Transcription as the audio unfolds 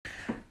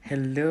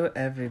Hello,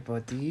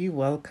 everybody.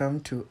 Welcome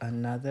to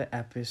another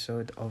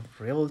episode of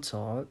Real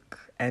Talk.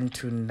 And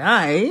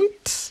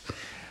tonight,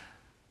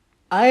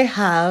 I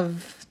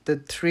have the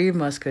three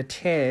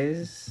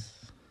musketeers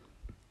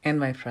in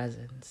my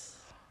presence.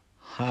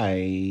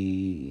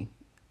 Hi.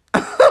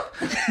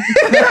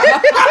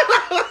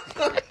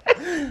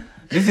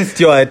 This is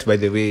Stuart, by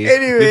the way.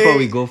 Anyway. Before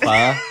we go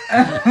far.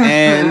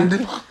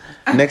 And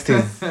next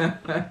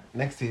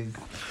is.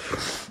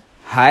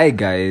 Hi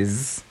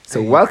guys.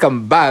 So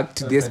welcome back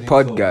to this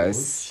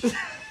podcast.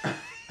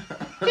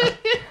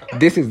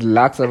 This is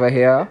Lax over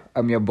here.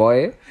 I'm your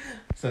boy.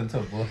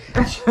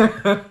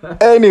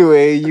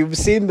 Anyway, you've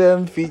seen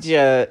them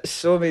feature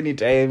so many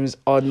times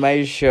on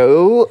my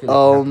show.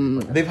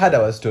 They've had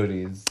our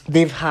stories.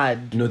 They've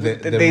had. No,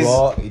 the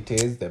raw it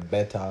is, the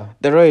better.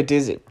 The raw it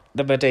is,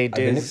 the better it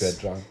Even if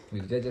is. you're drunk.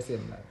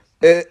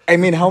 I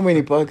mean, how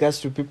many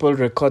podcasts do people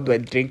record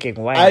when drinking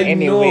wine? I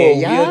anyway, know,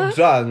 yeah? we're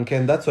drunk,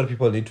 and that's what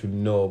people need to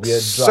know. We are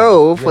drunk.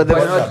 So, for the- We're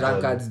not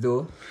vulnerable. drunkards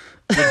though.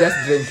 We're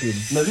just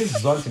drinking. No, this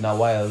is once in a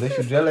while. They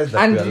should realize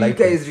that And we are you like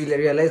guys really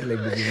realize like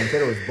the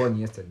Vincenzo was born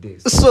yesterday.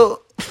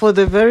 So, for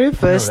the very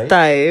first right?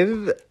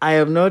 time, I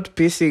am not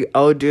piecing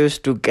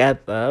audios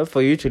together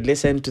for you to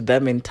listen to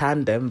them in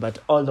tandem, but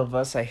all of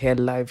us are here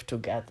live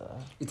together.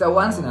 It's a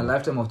once in a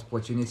lifetime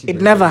opportunity. It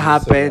but never it's-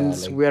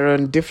 happens. like- We're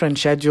on different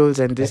schedules,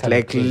 and this Like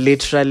like an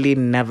eclipse. literally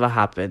never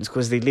happens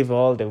because they live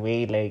all the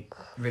way like.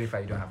 Verify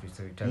you don't have to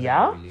tell them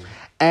Yeah. where we live.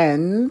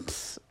 And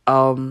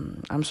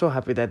I'm so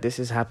happy that this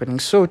is happening.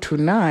 So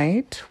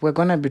tonight we're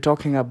gonna be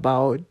talking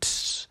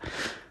about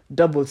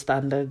double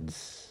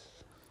standards.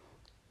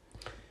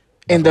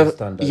 Double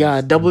standards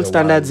double in the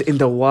standards world. in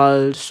the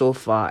world so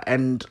far,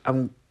 and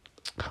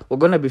we're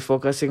gonna be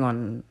focusing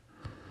on,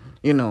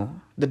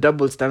 the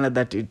double standard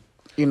that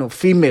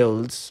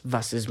females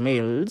versus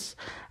males,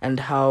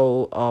 and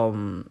how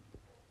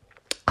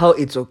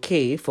it's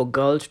okay for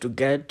girls to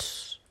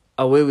get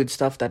away with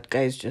stuff that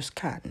guys just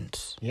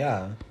can't.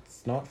 Yeah,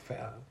 it's not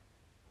fair.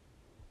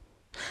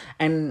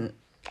 And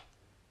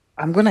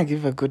I'm gonna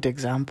give a good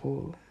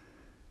example.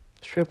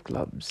 Strip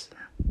clubs.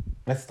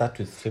 Let's start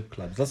with strip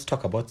clubs. Let's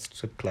talk about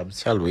strip clubs,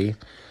 shall we?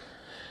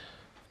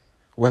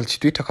 Well,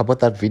 should we talk about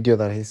that video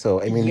that I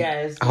saw? I mean,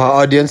 Yes, our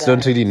let's audience do don't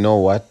that. really know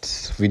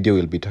what video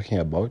we'll be talking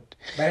about.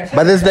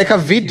 But there's like a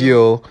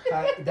video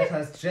that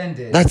has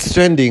trended. that's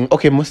trending.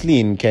 Okay, mostly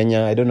in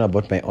Kenya. I don't know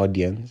about my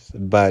audience,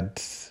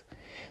 but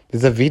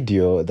there's a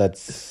video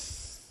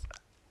that's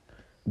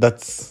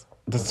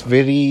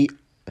very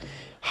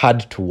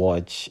hard to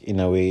watch in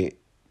a way.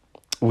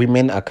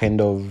 Women are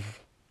kind of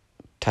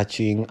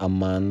touching a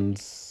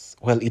man's,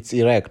 well, it's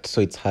erect,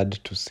 so it's hard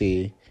to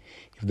say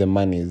if the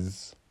man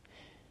is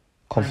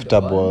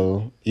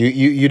comfortable.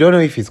 You don't know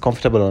if he's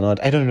comfortable or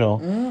not. I don't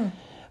know.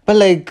 But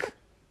like,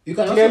 You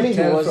can Clearly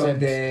he also tell wasn't- from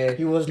the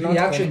he was not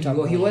reaction he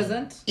comfortable.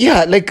 wasn't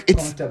yeah, like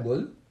it's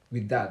comfortable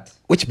with that.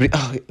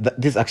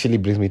 this actually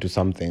brings me to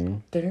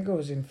something. The nigga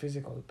was in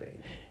physical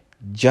pain.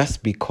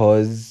 Just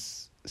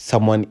because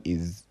someone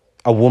is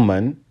a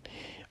woman,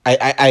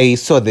 I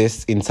saw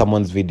this in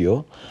someone's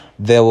video.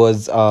 There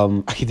was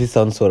this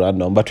sounds so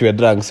random, but we are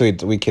drunk, so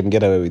we can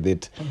get away with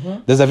it.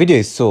 There's a video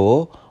I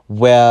saw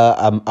where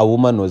a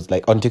woman was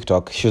like on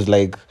TikTok. She was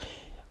like,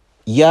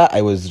 yeah,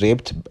 I was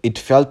raped. It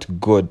felt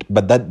good,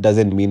 but that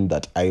doesn't mean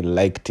that I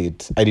liked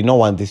it. I did not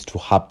want this to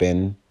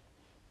happen.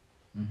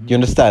 You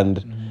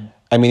understand?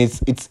 I mean,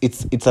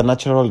 it's a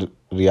natural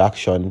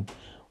reaction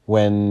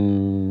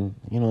when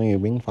you're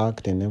being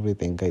fucked and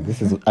everything. Okay,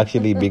 this is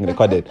actually being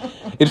recorded.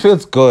 It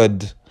feels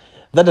good.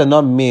 That does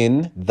not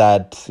mean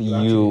that You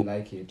actually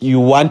like it. you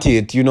want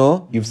it.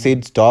 You've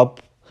said stop,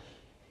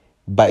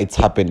 but it's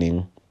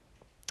happening.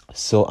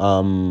 So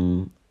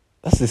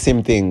that's the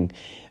same thing.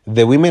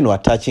 The women were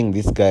touching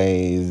this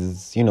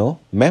guy's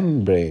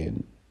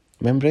membrane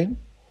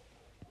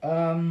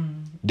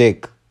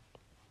dick.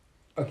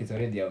 Okay, it's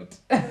already out.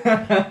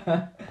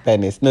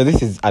 Penis. No,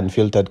 this is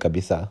unfiltered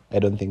kabisa. I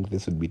don't think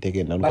this would be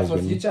taken down. But 'cause for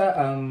when-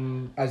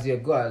 future, as you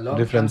go along,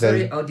 Differences. I'm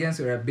sorry, audience,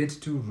 we're a bit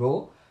too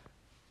raw,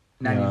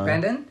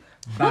 non-independent,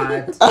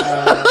 but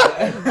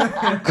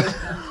I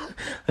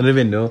don't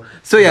even know.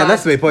 So yeah,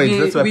 that's my point.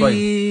 That's my point.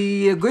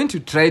 We are going to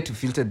try to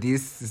filter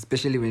this,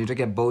 especially when you talk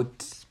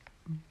about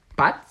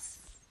parts.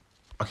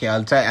 Okay,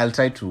 I'll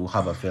try to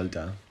have a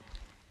filter.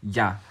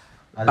 Yeah,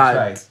 I'll but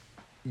try.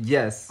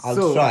 yes, I'll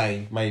so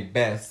try my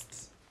best.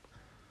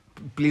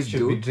 please Should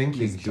do. be drinking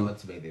Please do.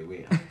 shots, by the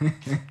way.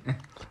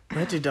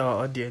 Where did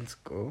our audience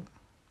go?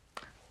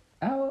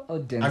 Our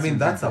audience. I mean, will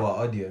that's be-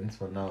 our audience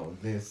for now.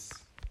 This.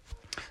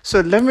 So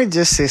let me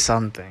just say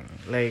something,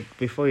 like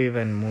before you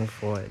even move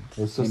forward.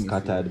 It was so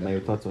scattered. My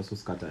thoughts were so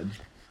scattered.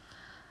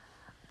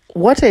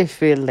 What I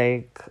feel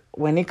like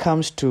when it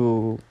comes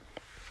to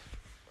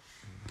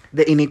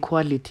the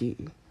inequality,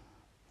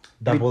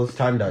 Double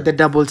standard. the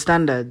double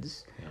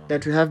standards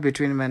that we have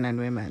between men and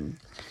women,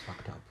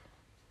 Fucked up.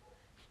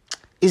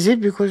 is it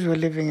because we're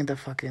living in the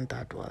fucking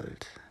third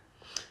world?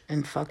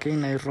 in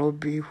fucking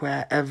Nairobi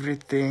where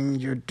everything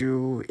you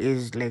do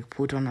is like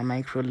put on a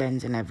micro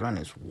lens and everyone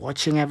is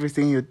watching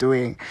everything you're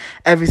doing,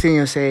 everything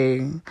you're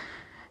saying.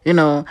 You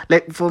know,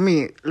 like for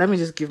me, let me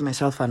just give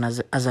myself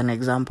as an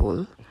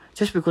example.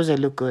 Just because I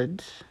look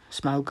good,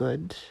 smell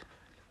good,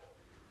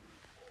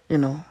 you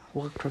know,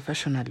 work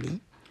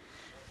professionally,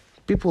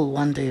 people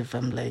wonder if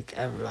I'm like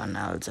everyone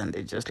else, and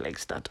they just like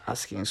start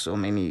asking so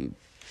many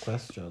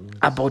questions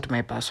about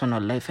my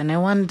personal life. And I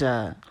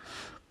wonder,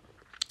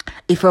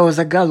 if I was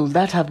a girl, would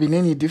that have been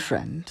any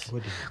different?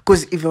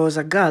 Because if I was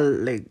a girl,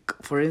 like,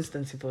 for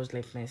instance, if I was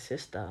like my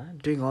sister,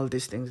 doing all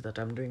these things that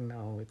I'm doing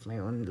now with my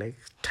own like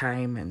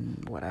time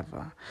and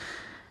whatever,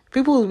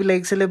 people will be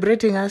like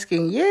celebrating,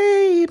 asking,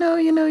 yay, you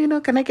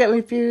know, can I get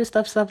with you?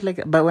 Stuff like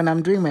that. But when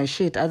I'm doing my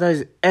shit,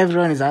 otherwise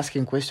everyone is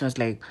asking questions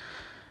like,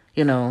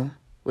 you know,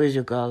 where's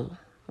your girl?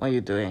 What are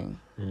you doing?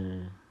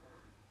 Yeah.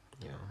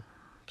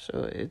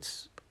 So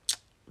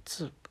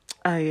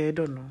I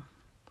don't know.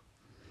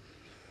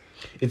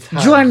 It's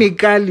hard. Jua ni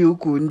kali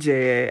huku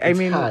nje. I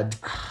mean, hard.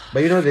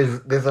 But you know,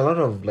 there's a lot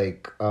of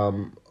like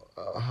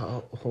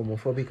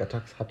homophobic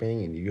attacks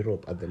happening in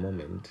Europe at the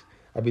moment.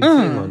 I've been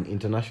seeing on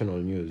international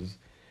news.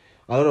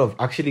 A lot of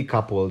actually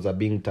couples are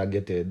being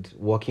targeted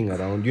walking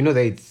around. You know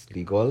that it's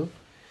legal.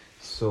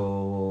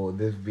 So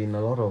there's been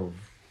a lot of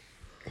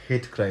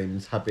hate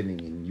crimes happening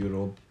in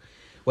Europe.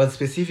 Well,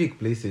 specific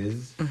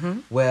places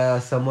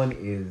where someone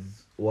is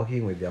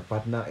walking with their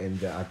partner and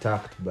they're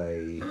attacked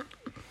by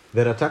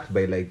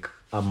like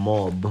a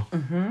mob.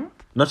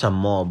 Not a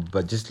mob,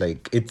 but just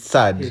like, it's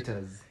sad.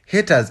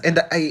 Haters. And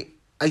I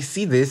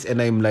see this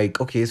and I'm like,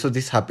 okay, so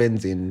this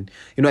happens in,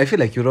 you know, I feel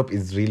like Europe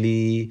is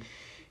like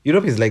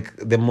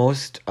the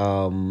most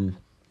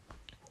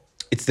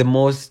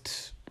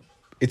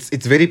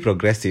it's very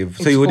progressive.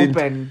 So it's you wouldn't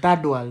open,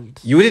 third world.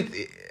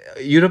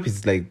 Europe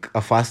is like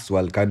a first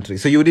world country,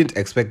 so you wouldn't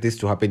expect this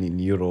to happen in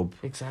Europe.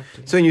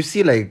 Exactly. So when you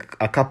see like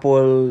a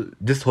couple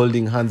just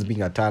holding hands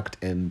being attacked,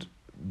 and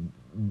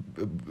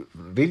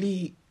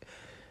really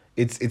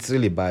it's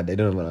really bad. I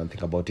don't even want to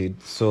think about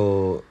it.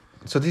 So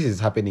this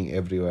is happening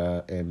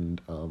everywhere, and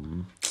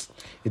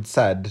it's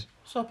sad.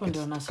 So It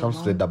comes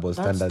to the double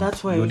standards.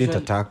 That's why you didn't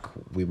attack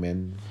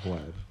women who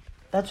are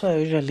that's why I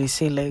usually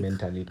say, like,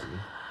 mentality.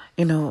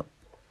 you know,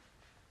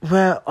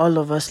 where all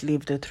of us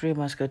live, the three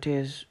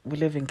musketeers, we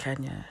live in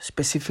Kenya,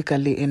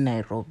 specifically in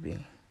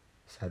Nairobi.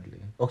 Sadly.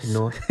 Okay,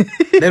 no.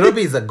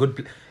 Nairobi is a good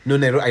place. No,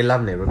 I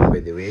love Nairobi, by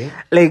the way.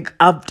 Like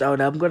Uptown.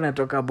 I'm going to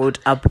talk about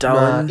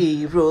Uptown.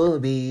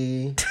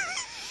 Nairobi.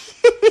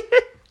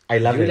 I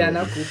love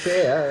Nairobi.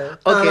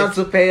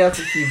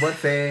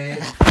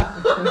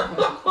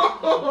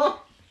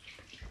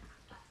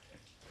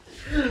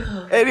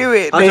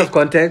 Anyway, out of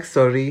context,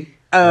 sorry.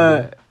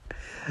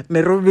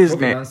 Nairobi is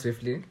Moving on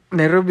swiftly.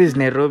 Nairobi is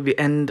Nairobi,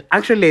 and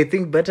actually I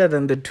think better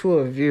than the two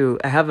of you,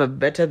 I have a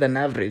better than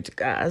average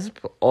grasp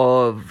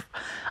of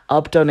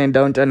Uptown and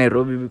downtown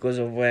Nairobi because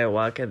of where I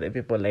work and the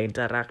people I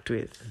interact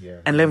with. Yeah.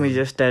 And let me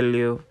just tell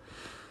you,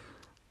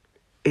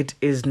 it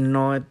is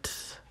not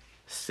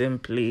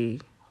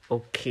simply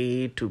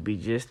okay to be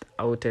just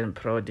out and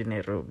proud in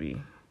Nairobi,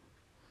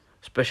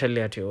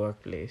 especially at your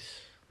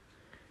workplace.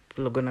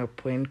 People are gonna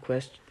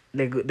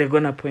they're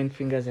gonna point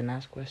fingers and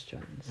ask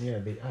questions. Yeah,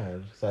 they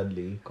are,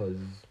 sadly, because...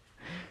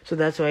 So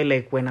that's why,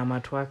 like, when I'm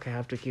at work, I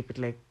have to keep it,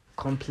 like,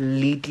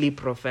 completely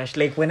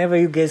professional. Like, whenever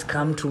you guys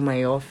come to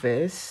my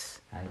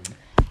office,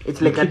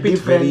 it's like a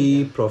different...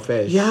 very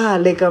professional. Yeah,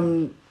 like,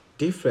 I'm...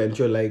 different.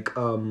 You're like,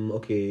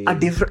 okay... a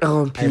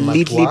different,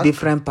 completely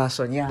different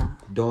person, yeah.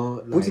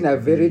 Don't, like... Put in a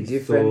very be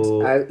different...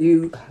 so-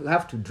 you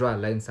have to draw a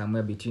line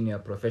somewhere between your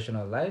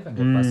professional life and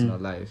your personal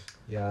life.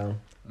 Yeah.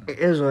 It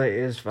is what it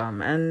is,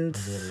 fam. And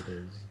That's what it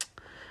is.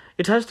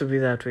 it has to be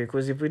that way,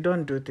 because if we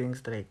don't do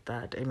things like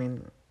that, I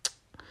mean,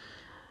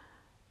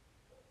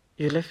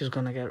 your life is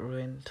gonna get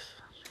ruined.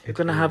 You're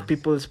gonna have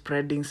people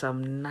spreading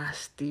some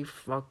nasty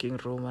fucking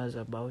rumors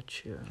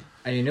about you.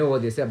 And you know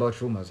what they say about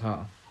rumors, huh?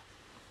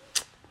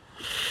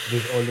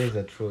 There's always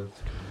a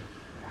truth.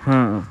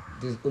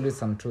 There's always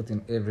some truth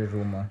in every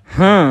rumor.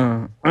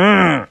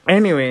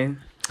 Anyway,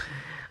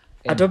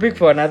 a topic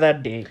for another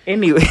day.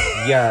 Anyway.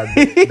 Yeah,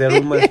 the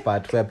rumors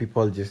part where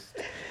people just...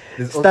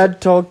 start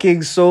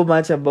talking so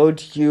much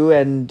about you,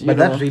 and you But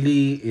know. that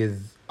really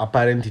is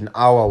apparent in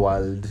our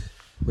world,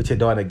 which I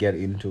don't want to get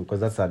into because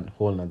that's a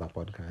whole nother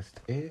podcast.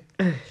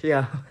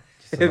 Yeah.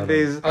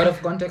 There's Out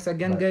of context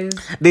again, guys.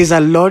 There's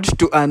a lot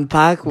to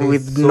unpack There's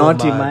with so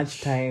not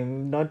much.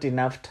 not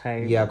enough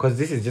time. Yeah, because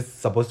this is just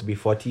supposed to be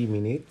 40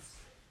 minutes.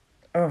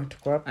 Oh, to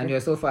go up. And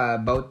we're so far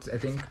about, I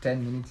think,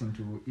 10 minutes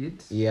into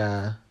it.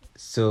 Yeah.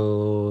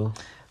 So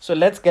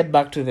let's get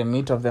back to the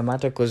meat of the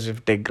matter, because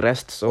we've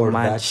digressed so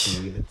much.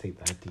 30, let's say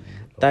 30.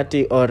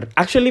 30 or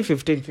actually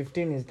 15.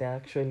 15 is the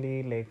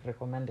actually like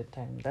recommended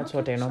time. That's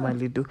what I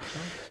normally do.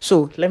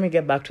 So let me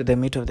get back to the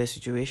meat of the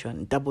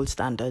situation. Double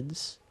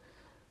standards.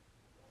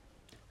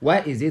 Why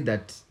is it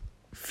that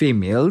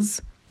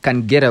females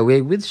can get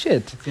away with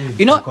shit?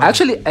 You know, I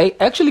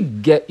actually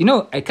get, you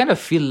know, I kind of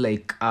feel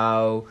like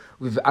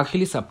we've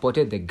actually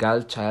supported the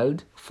girl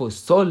child for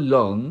so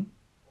long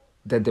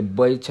that the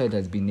boy child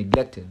has been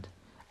neglected.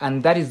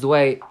 And that is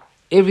why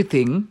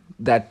everything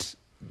that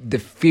the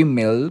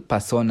female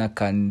persona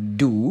can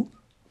do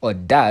or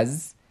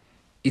does,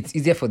 it's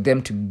easier for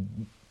them to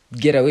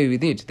get away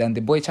with it than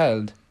the boy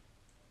child.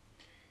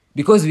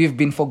 Because we've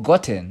been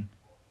forgotten.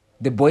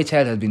 The boy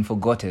child has been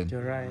forgotten.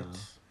 You're right.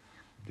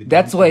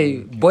 That's why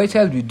boy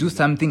child will do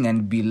something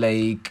and be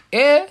like,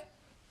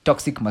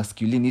 toxic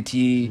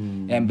masculinity,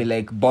 and be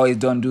like, boys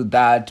don't do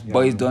that,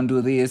 boys don't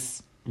do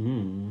this.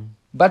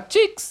 But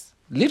chicks,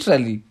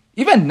 literally,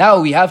 even now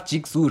we have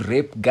chicks who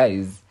rape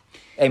guys.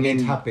 I mean,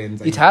 it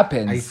happens. It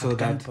happens. I saw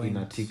that gunpoint. in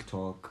a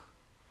TikTok.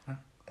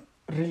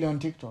 Really on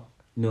TikTok?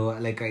 No,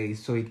 like I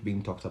saw it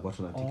being talked about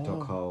on a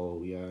TikTok.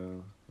 How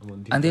I'm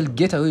on And they'll TikTok.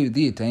 get away with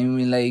it. I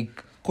mean,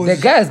 like, the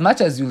guy, as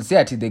much as you'll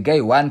say it, the guy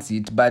wants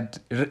it, but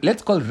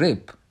let's call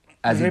rape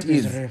as Rape it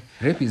is is. rape.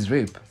 Rape is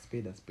rape.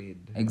 A spade.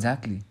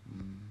 Exactly.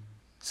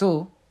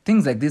 So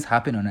things like this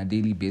happen on a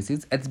daily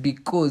basis. It's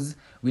because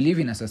we live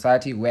in a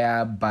society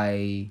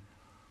whereby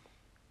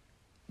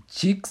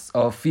chicks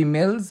or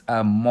females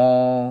are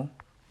more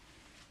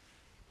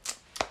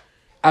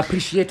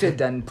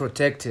appreciated and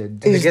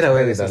protected. They get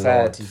away by with the a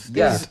society. lot.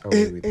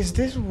 Yeah. Is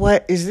this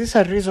why? Is this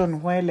a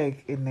reason why,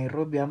 like in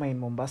Nairobi, ama in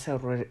Mombasa,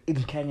 or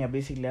in Kenya,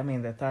 basically, ama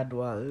in the third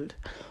world,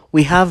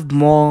 we have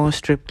more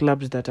strip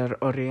clubs that are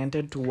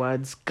oriented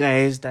towards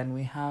guys than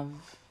we have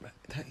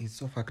That is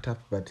so fucked up,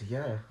 but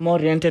yeah. more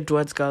oriented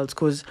towards girls?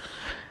 Because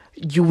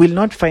you will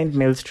not find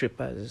male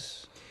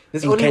strippers.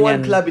 There's in only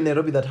one Kenyan- club in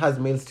Nairobi that has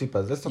male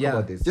strippers. Let's talk Yeah.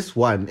 about this. Just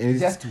one. And it's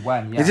Just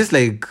one, yeah. It's just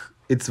like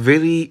it's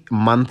very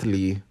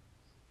monthly,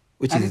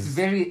 which And is it's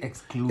very it's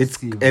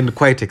exclusive. and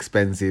quite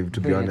expensive to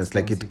be Very honest.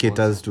 Like it expensive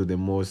caters also. to the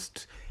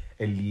most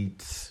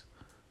elite.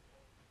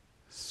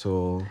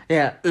 So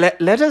Yeah,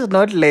 let us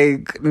not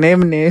like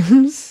name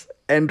names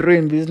and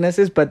ruin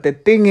businesses, but the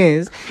thing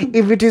is,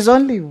 if it is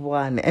only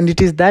one and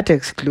it is that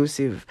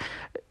exclusive,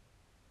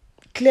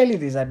 clearly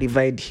there's a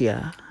divide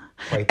here.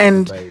 quite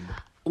And divide.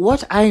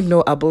 what I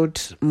know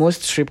about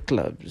most strip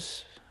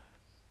clubs,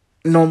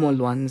 normal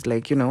ones,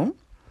 like,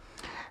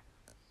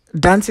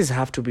 dances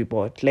have to be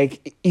bought.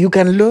 Like, you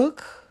can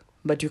look,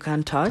 but you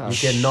can't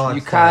touch. You cannot.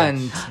 You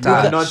can't touch.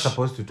 touch. You're not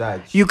supposed to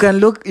touch. You can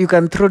look, you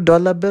can throw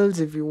dollar bills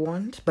if you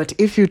want, but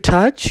if you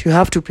touch, you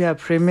have to pay a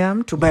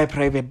premium to buy a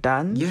private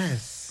dance.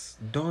 Yes.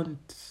 Don't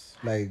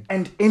like.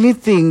 And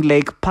anything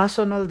like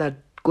personal that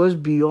goes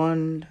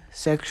beyond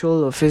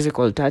sexual or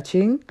physical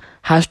touching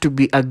has to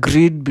be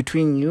agreed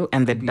between you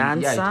and the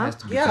dancer Yeah, it has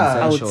to be Yeah.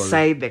 consensual.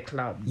 outside the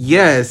club.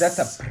 Yes. That's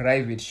a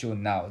private show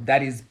now.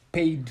 That is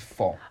paid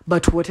for.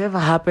 But whatever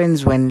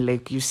happens when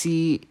like you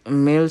see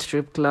male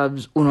strip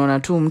clubs, unaona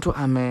tu mtu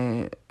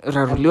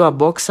ameraruliwa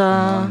boxer.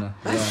 No.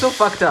 That's so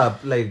fucked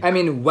up. Like, I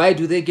mean, why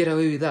do they get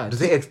away with that? do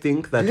they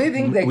think that Do they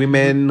think that-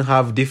 women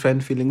have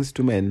different feelings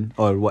to men,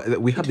 or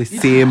what? We have the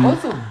It same can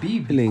also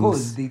be feelings.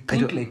 because they I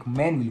think don't- like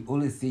men will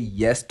always say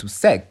yes to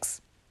sex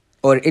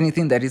or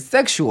anything that is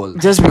sexual.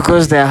 Just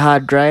because they're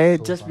hard,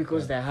 right? Just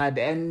because they're hard.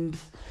 And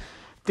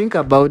think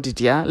about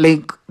it, yeah?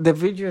 Like the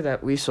video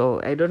that we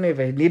saw, I don't know if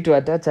I need to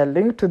attach a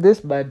link to this,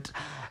 but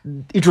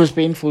it was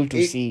painful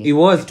to see. It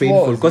was It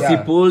painful was, because yeah.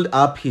 he pulled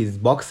up his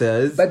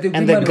boxers. But the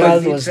And the woman girl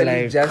was was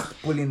literally like-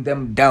 just pulling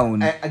them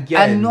down.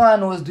 Again. And no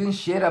one was doing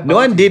shit about no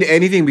one it. did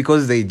anything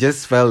because they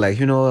just felt like,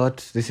 you know what,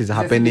 this is Just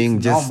happening.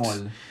 it's Just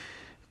normal.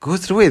 go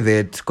through with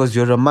it because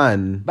you're a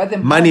man. But the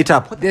man it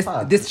up. What the this,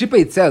 fuck? the stripper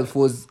itself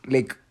was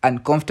like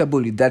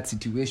uncomfortable with that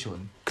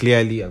situation.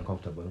 Clearly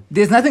uncomfortable.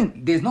 There's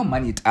no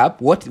man it up.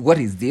 What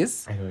is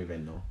this? I don't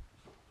even know.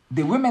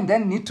 The women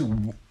then need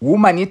to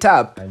woman it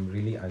up. I'm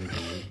really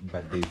angry,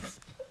 but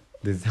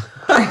there's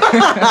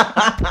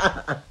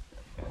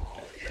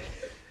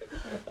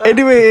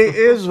Anyway, it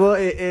is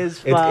what it is,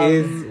 fam. it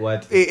is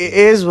what It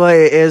is what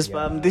it is,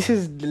 Yeah. fam. This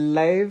is the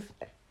life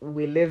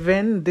we live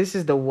in. This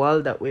is the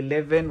world that we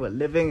live in. We're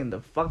living in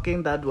the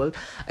fucking that world.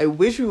 I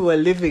wish we were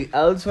living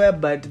elsewhere,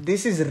 but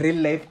this is real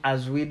life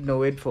as we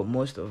know it for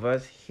most of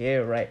us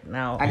here right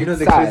now. And you know it's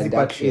the sad, crazy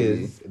part actually.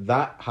 is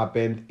that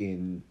happened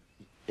in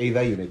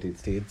either United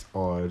States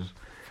or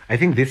I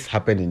think this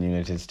happened in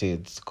United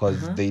States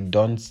because they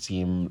don't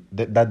seem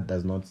that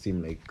does not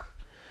seem like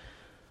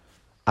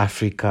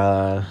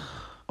Africa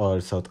or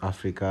South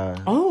Africa.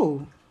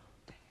 Oh.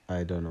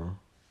 I don't know.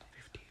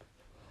 15.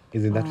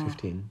 Isn't that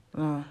 15?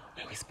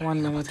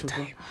 1 minute to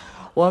go.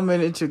 1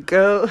 minute to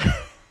go.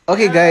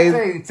 Okay, guys.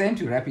 It's time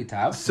to wrap it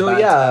up. So but,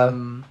 yeah,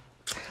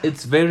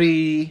 it's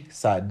very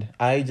sad.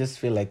 I just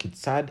feel like it's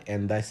sad,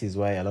 and that is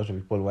why a lot of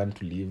people want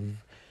to leave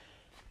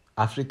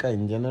Africa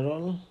in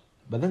general.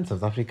 But then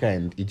South Africa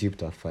and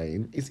Egypt are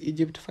fine. Is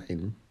Egypt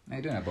fine? I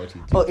don't know about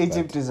it. Oh,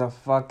 Egypt is a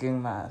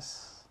fucking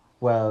mess.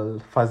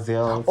 Well,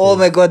 Fazel. Oh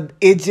my god,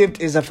 Egypt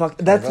is a fuck.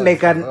 That's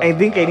like an. I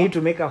think I need to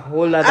make a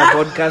whole other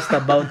podcast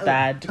about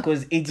that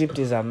because Egypt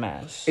is a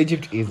mess.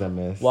 Egypt is a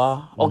mess.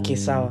 Wow. Okay,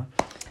 sawa.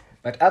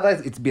 But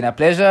otherwise, it's been a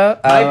pleasure.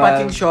 My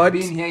parting shot.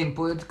 Being here in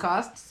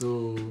podcast.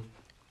 So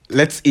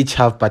Let's each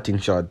have parting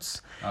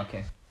shots.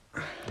 okay.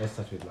 Let's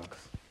start with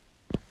Lux.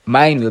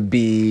 Mine will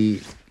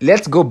be,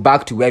 let's go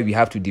back to where we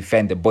have to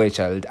defend the boy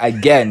child.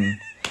 Again,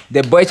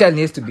 the boy child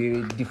needs to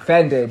be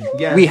defended.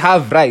 Yes. We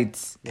have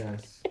rights.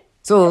 Yes.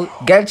 So,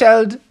 girl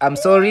child, I'm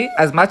sorry,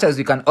 as much as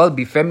we can all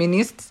be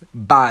feminists,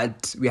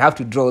 but we have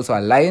to draw also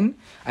a line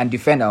and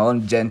defend our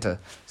own gender.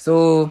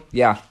 So,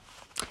 yeah.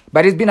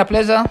 But it's been a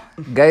pleasure,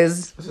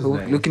 guys.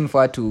 Nice. Looking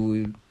forward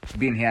to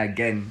being here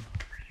again.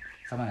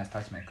 Someone has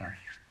touched my car.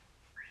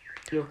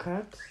 Your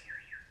cat?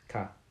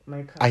 Car.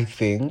 My cat. I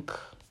think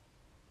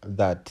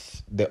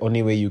that the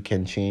only way you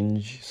can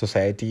change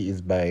society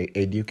is by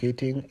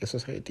educating a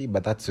society,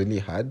 but that's really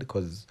hard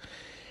because,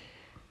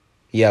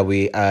 yeah,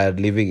 we are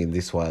living in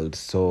this world.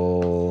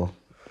 So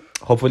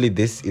hopefully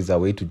this is a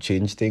way to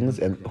change things,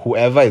 and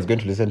whoever is going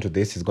to listen to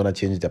this is going to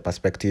change their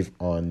perspective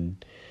on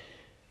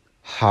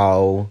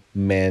how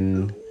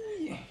men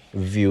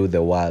view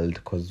the world,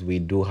 because we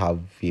do have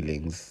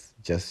feelings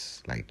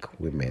just like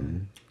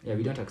women. Yeah,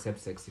 we don't accept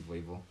sex for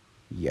evil.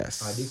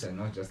 Yes. Our dicks are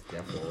not just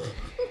there for...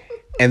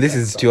 And this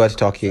is Stuart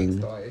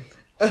talking.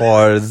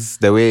 Horse,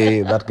 the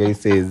way that guy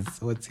says,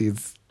 what's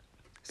his?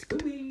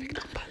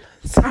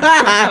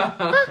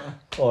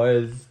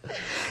 Horse.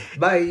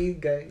 Bye,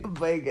 guys.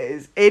 Bye,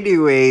 guys.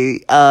 Anyway,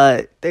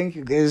 thank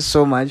you guys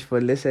so much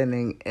for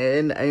listening.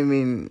 And I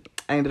mean,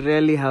 I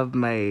really have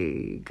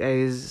my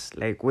guys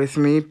like with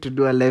me to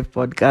do a live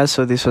podcast,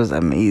 so this was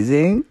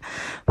amazing.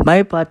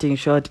 My parting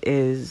shot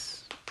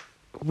is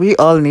we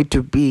all need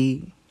to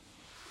be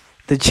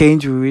the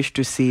change we wish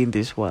to see in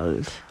this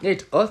world.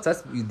 It all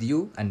starts with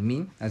you and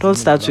me. It all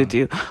starts with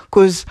you.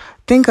 Because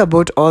think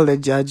about all the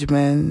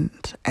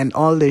judgment and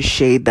all the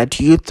shade that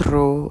you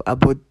throw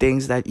about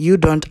things that you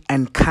don't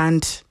and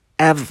can't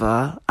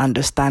ever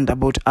understand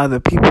about other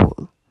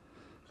people.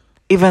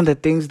 Even the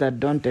things that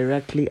don't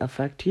directly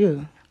affect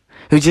you.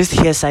 You just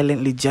hear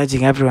silently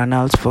judging everyone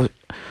else for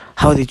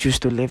how they choose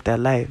to live their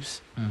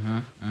lives.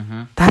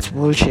 That's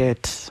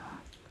bullshit.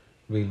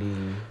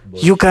 Really?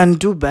 You can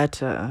do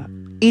better.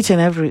 Each and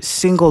every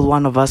single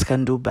one of us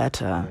can do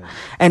better. Yeah.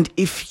 And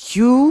if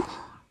you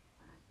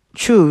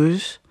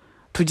choose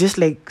to just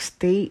like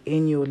stay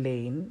in your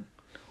lane,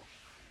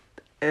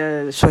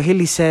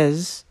 Swahili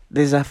says,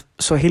 there's a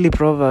Swahili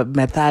proverb,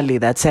 methali,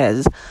 that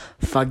says,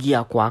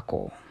 fagia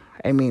kwako.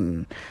 I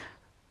mean,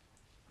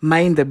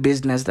 mind the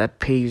business that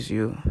pays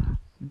you.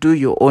 Do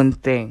your own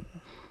thing.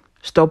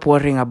 Stop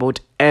worrying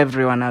about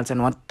everyone else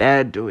and what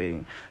they're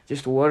doing.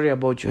 Just worry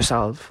about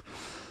yourself.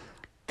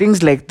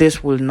 Things like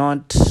this will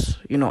not,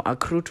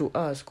 accrue to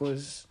us,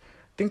 because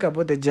think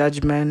about the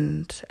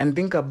judgment and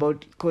think about,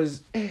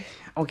 because,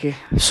 okay,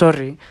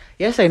 sorry.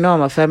 Yes, I know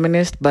I'm a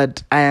feminist,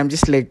 but I am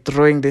just like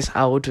throwing this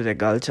out to the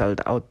girl child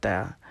out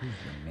there.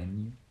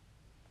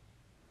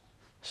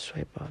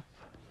 Swipe up.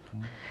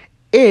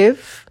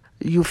 If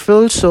you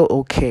feel so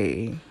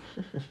okay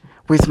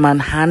with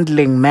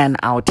manhandling men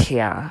out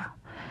here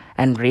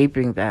and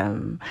raping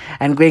them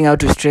and going out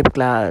to strip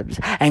clubs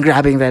and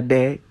grabbing their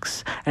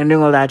dicks and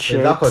doing all that shit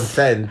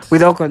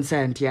without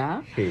consent,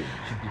 yeah, Hey.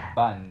 Should be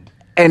banned.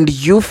 and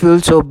you feel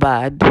so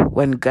bad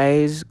when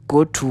guys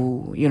go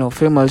to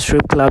female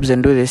strip clubs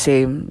and do the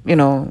same,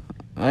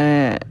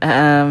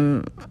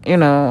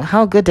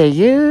 how good are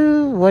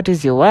you, what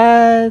is your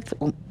worth,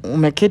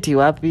 umeketi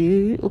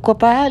wapi, uko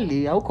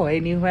pahali, hauko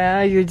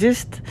anywhere,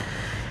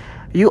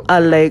 you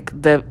are like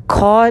the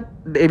pot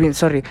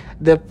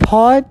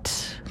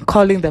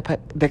calling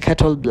the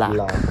kettle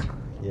black.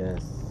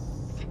 Yes.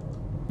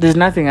 There's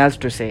nothing else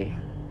to say.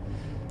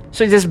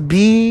 So just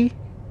be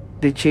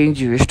the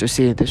change you wish to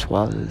see in this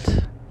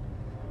world.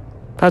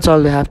 That's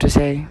all we have to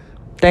say.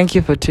 Thank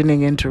you for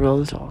tuning in to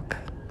Roll Talk.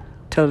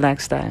 Till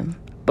next time.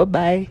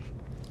 Bye-bye.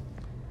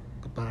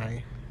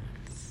 Goodbye.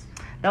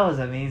 That was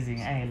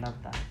amazing. I love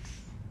that.